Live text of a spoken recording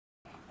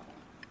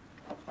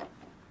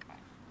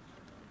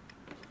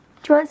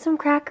you want some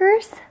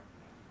crackers?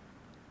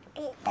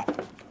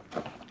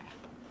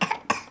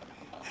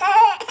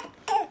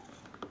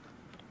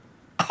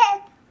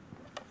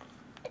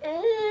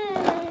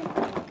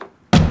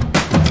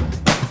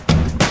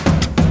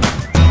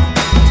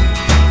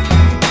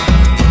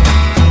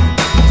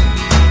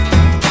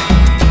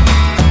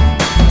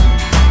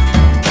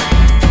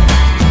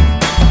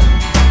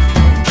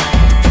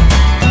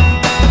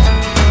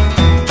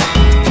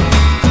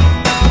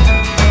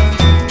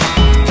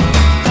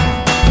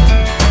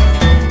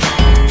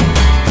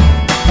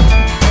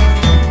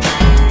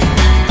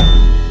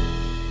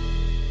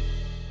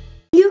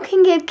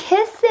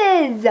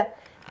 Kisses!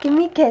 Give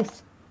me a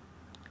kiss.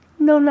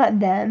 No, not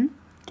them.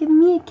 Give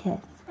me a kiss.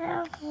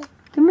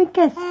 Give me a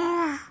kiss.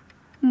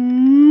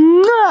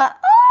 Mwah.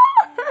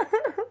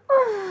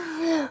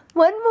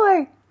 One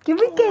more. Give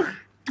me a kiss.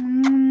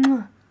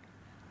 Mwah.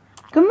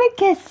 Give me a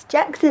kiss,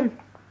 Jackson.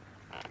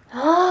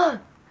 Mwah.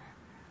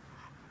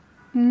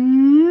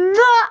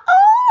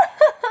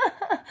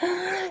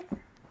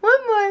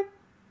 One more.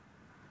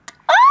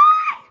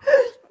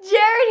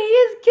 Jared, he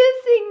is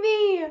kissing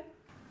me.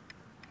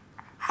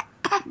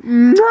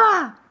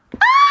 Mwah!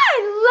 I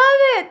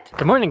love it!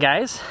 Good morning,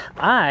 guys.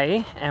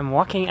 I am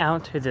walking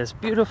out to this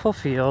beautiful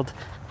field.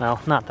 Well,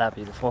 not that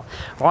beautiful.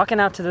 Walking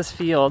out to this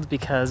field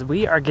because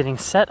we are getting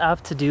set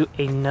up to do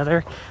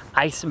another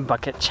ice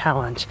bucket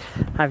challenge.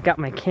 I've got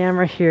my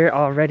camera here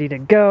all ready to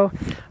go.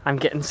 I'm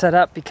getting set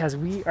up because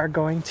we are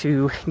going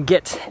to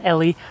get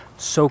Ellie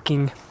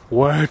soaking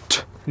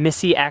wet.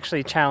 Missy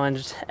actually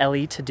challenged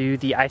Ellie to do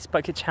the ice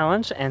bucket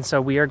challenge, and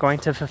so we are going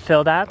to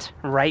fulfill that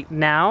right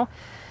now.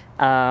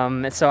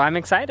 So I'm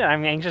excited.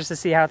 I'm anxious to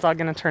see how it's all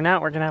going to turn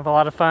out. We're going to have a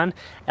lot of fun.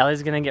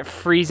 Ellie's going to get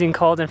freezing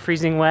cold and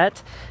freezing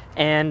wet.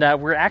 And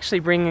we're actually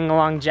bringing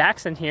along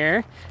Jackson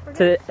here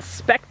to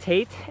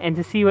spectate and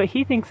to see what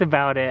he thinks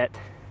about it.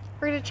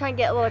 We're going to try and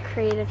get a little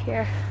creative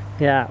here.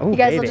 Yeah. Ooh, you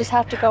guys will just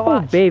have to go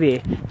watch. Oh,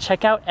 baby.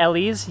 Check out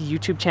Ellie's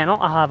YouTube channel.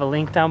 I'll have a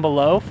link down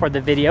below for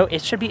the video.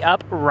 It should be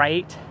up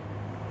right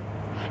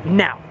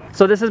now.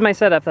 So this is my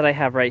setup that I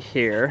have right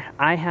here.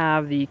 I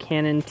have the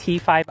Canon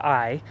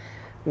T5i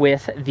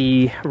with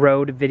the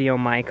Rode video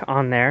mic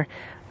on there.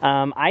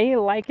 I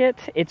like it.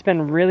 It's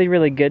been really,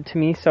 really good to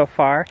me so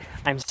far.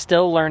 I'm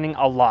still learning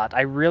a lot.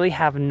 I really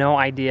have no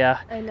idea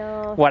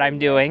what I'm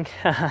doing.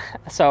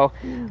 So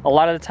a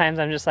lot of the times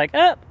I'm just like,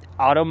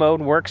 auto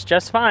mode works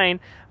just fine.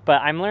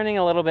 But I'm learning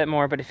a little bit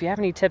more. But if you have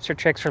any tips or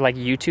tricks for like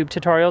YouTube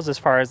tutorials as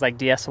far as like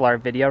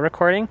DSLR video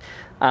recording,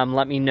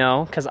 let me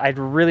know, because I'd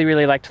really,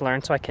 really like to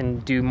learn so I can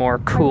do more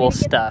cool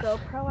stuff. Get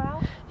the GoPro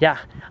out? Yeah,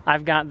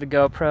 I've got the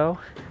GoPro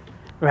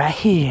right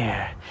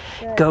here.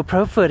 Good.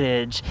 GoPro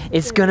footage.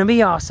 It's gonna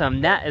be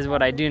awesome. That is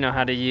what I do know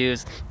how to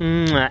use.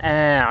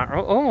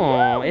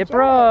 Oh, it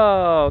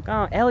broke.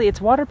 Oh, Ellie, it's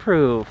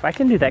waterproof. I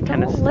can do that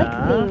kind of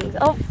stuff. Lick things.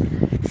 Oh,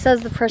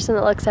 says the person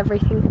that licks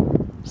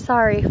everything.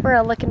 Sorry, we're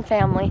a licking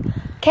family.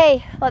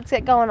 Okay, let's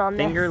get going on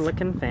this. Finger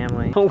licking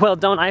family. Well,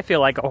 don't I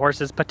feel like a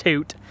horse's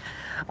patoot?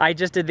 I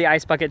just did the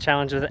ice bucket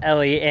challenge with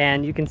Ellie,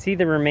 and you can see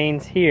the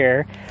remains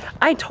here.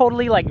 I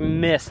totally like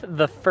missed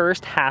the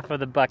first half of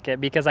the bucket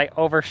because I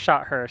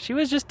overshot her. She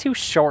was just too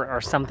short or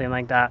something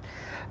like that.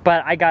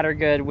 But I got her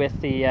good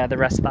with the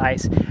rest of the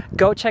ice.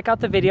 Go check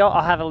out the video.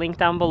 I'll have a link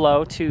down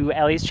below to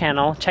Ellie's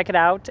channel. Check it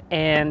out.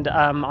 And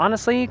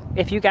honestly,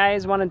 if you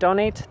guys want to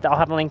donate, I'll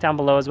have a link down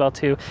below as well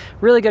too.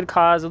 Really good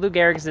cause, Lou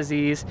Gehrig's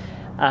disease.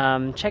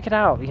 Check it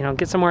out. You know,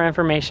 get some more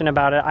information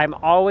about it. I'm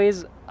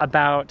always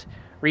about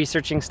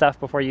researching stuff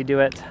before you do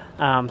it.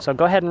 So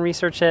go ahead and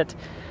research it.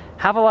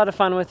 Have a lot of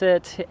fun with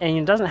it, and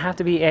it doesn't have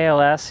to be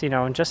ALS, you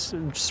know, just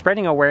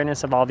spreading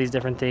awareness of all these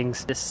different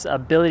things. This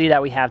ability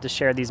that we have to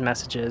share these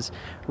messages,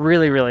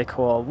 really, really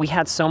cool. We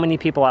had so many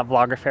people at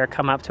Vlogger Fair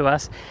come up to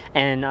us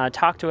and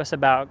talk to us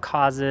about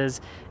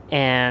causes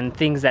and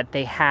things that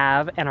they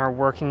have and are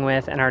working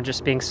with and are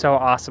just being so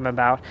awesome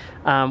about.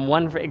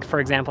 One, for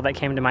example, that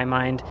came to my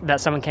mind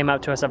that someone came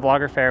up to us at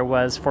Vlogger Fair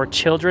was for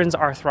children's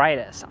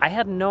arthritis. I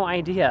had no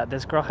idea.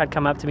 This girl had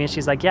come up to me and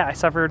she's like, yeah, I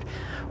suffer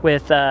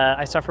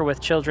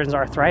with children's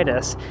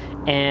arthritis,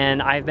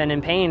 and I've been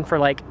in pain for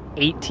like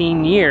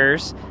 18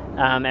 years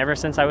ever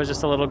since I was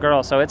just a little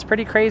girl. So it's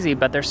pretty crazy,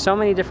 but there's so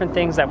many different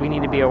things that we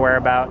need to be aware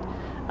about.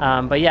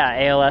 But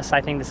yeah, ALS,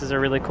 I think this is a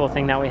really cool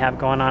thing that we have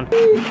going on.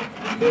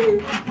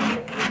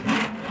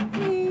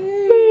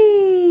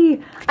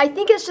 I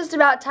think it's just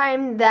about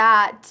time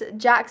that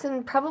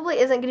Jackson probably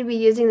isn't going to be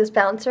using this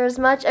bouncer as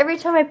much. Every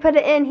time I put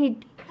it in, he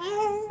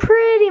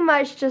pretty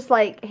much just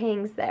like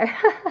hangs there.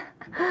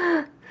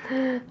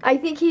 I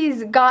think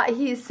he's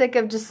sick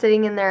of just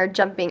sitting in there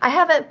jumping. I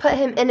haven't put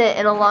him in it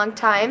in a long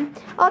time.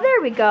 Oh,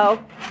 there we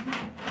go.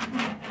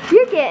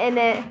 You're getting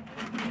it.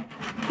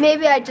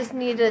 Maybe I just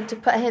needed to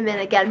put him in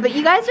again. But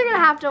you guys are going to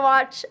have to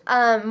watch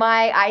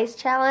my ice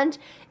challenge.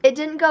 It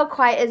didn't go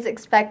quite as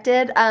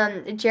expected.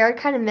 Jared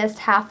kind of missed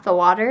half the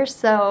water,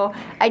 so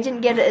I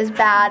didn't get it as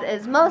bad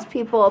as most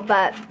people.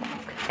 But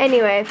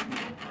anyway,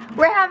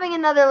 we're having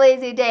another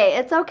lazy day.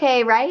 It's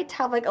okay, right?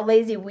 Have like a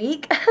lazy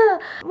week.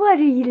 What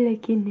are you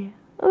looking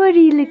at? What are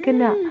you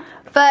looking at?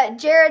 But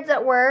Jared's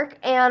at work,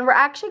 and we're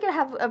actually going to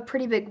have a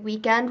pretty big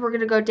weekend. We're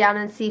going to go down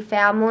and see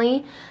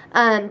family,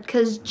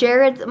 because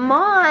Jared's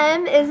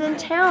mom is in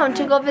town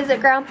to go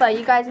visit Grandpa.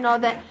 You guys know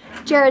that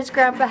Jared's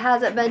grandpa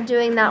hasn't been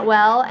doing that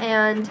well,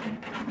 and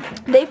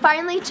they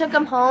finally took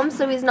him home,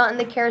 so he's not in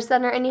the care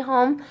center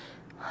anymore.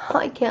 Oh,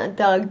 I can't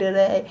talk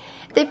today.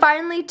 They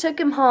finally took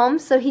him home,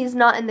 so he's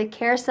not in the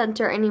care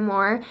center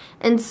anymore.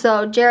 And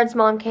so Jared's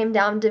mom came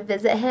down to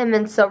visit him,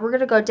 and so we're going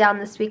to go down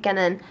this weekend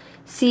and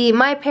see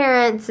my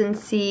parents and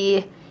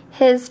see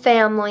his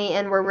family,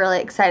 and we're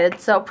really excited.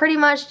 So pretty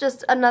much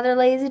just another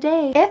lazy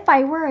day. If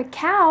I were a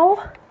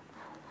cow,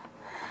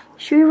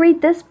 should we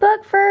read this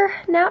book for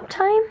nap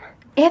time?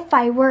 If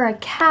I were a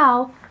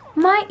cow,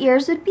 my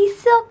ears would be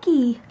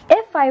silky.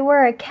 If I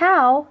were a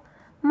cow,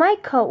 my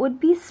coat would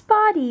be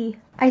spotty.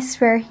 I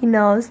swear he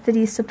knows that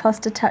he's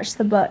supposed to touch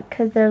the book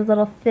because there's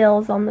little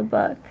fills on the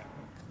book.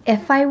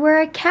 If I were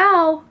a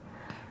cow,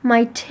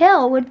 my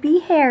tail would be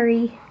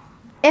hairy.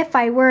 If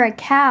I were a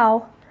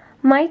cow,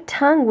 my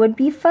tongue would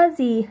be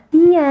fuzzy.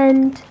 The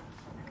end. Do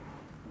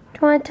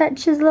you want to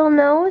touch his little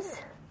nose?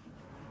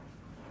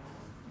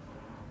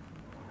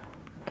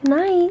 Good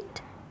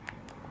night.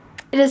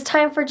 It is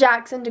time for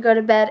Jackson to go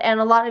to bed, and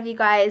a lot of you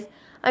guys,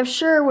 I'm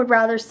sure, would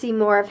rather see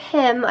more of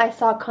him. I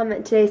saw a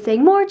comment today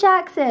saying, more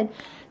Jackson.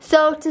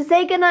 So to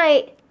say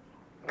goodnight,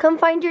 come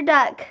find your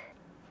duck.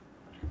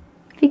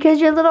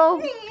 Because your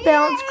little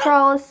bounce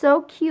crawl is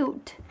so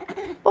cute.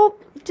 Oh,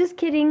 just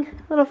kidding.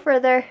 A little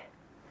further.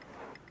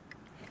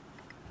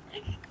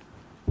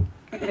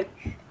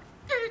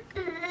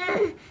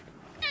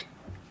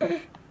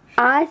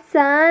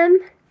 Awesome.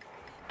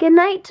 Good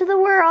night to the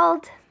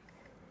world.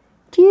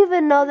 Do you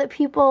even know that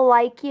people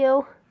like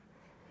you?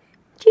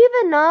 Do you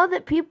even know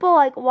that people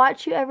like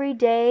watch you every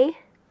day?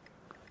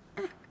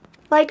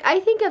 Like, I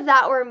think if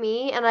that were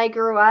me and I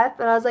grew up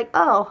and I was like,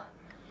 oh,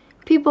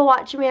 people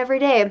watch me every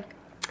day,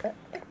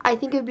 I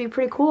think it would be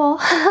pretty cool.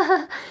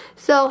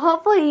 So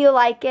hopefully you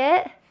like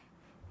it.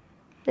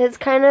 It's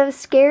kind of a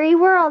scary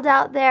world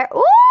out there.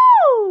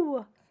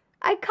 Ooh!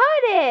 I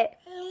caught it.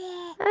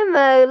 I'm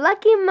a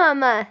lucky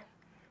mama.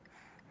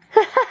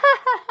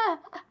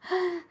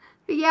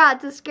 Yeah,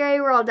 it's a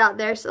scary world out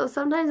there, so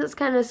sometimes it's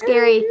kind of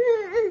scary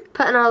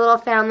putting our little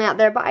family out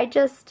there, but I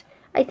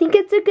think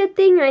it's a good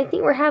thing, and I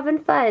think we're having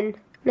fun.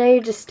 Now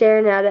you're just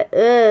staring at it.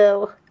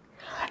 Ew.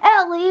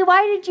 Ellie,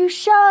 why did you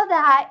show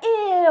that?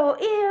 Ew,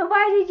 ew,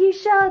 why did you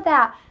show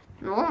that?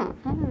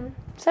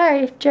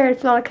 Sorry, Jared,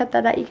 if you want to cut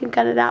that out, you can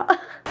cut it out.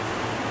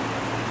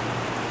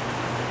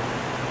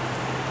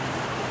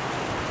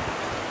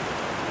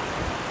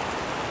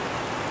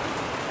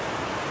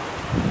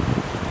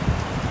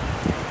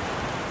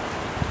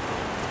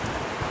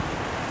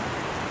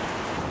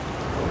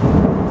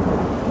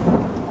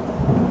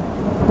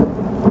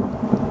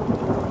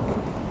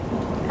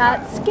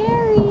 That's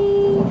scary.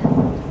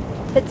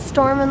 It's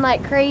storming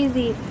like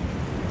crazy.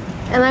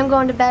 And I'm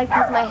going to bed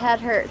because my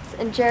head hurts.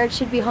 And Jared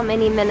should be home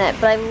any minute,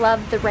 but I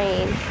love the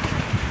rain.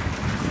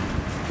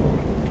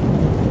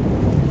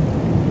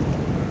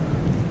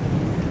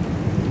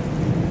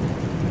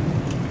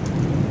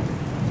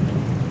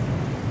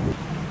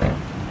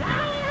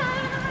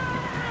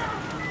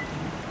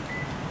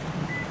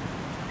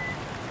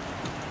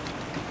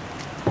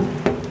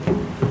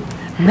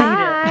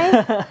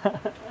 Hi.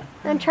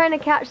 I'm trying to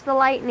catch the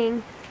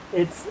lightning.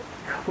 It's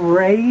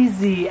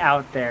crazy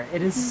out there.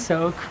 It is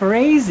so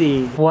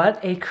crazy. What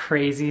a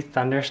crazy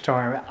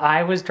thunderstorm.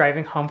 I was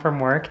driving home from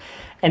work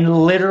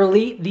and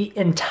literally the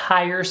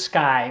entire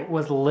sky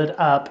was lit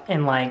up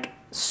and like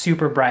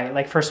super bright.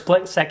 Like for a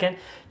split second,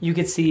 you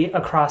could see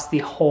across the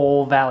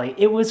whole valley.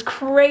 It was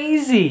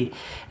crazy.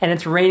 And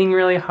it's raining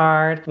really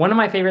hard. One of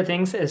my favorite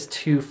things is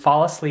to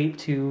fall asleep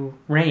to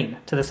rain,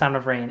 to the sound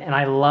of rain. And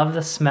I love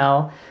the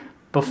smell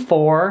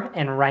before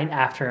and right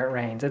after it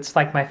rains. It's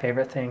like my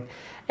favorite thing.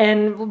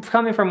 And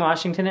coming from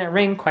Washington, it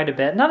rained quite a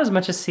bit. Not as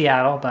much as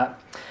Seattle, but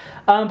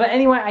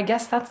anyway, I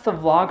guess that's the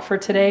vlog for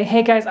today.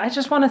 Hey guys, I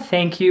just want to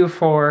thank you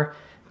for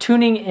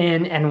tuning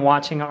in and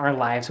watching our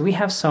lives. We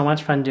have so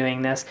much fun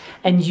doing this,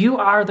 and you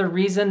are the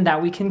reason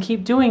that we can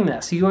keep doing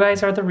this. You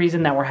guys are the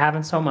reason that we're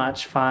having so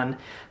much fun.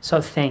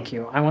 So thank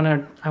you. I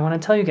want to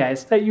tell you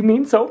guys that you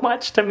mean so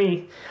much to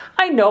me.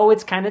 I know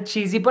it's kind of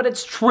cheesy, but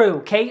it's true,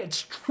 okay?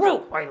 It's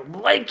true. I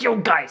like you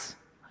guys.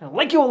 I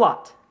like you a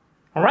lot.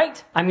 All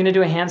right? I'm going to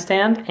do a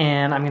handstand,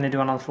 and I'm going to do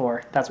it on the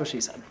floor. That's what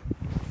she said.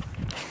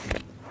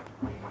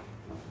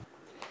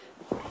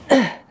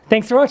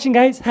 Thanks for watching,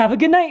 guys. Have a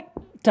good night.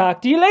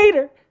 Talk to you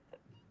later.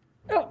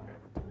 Oh,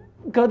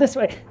 go this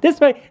way,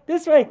 this way,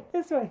 this way,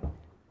 this way.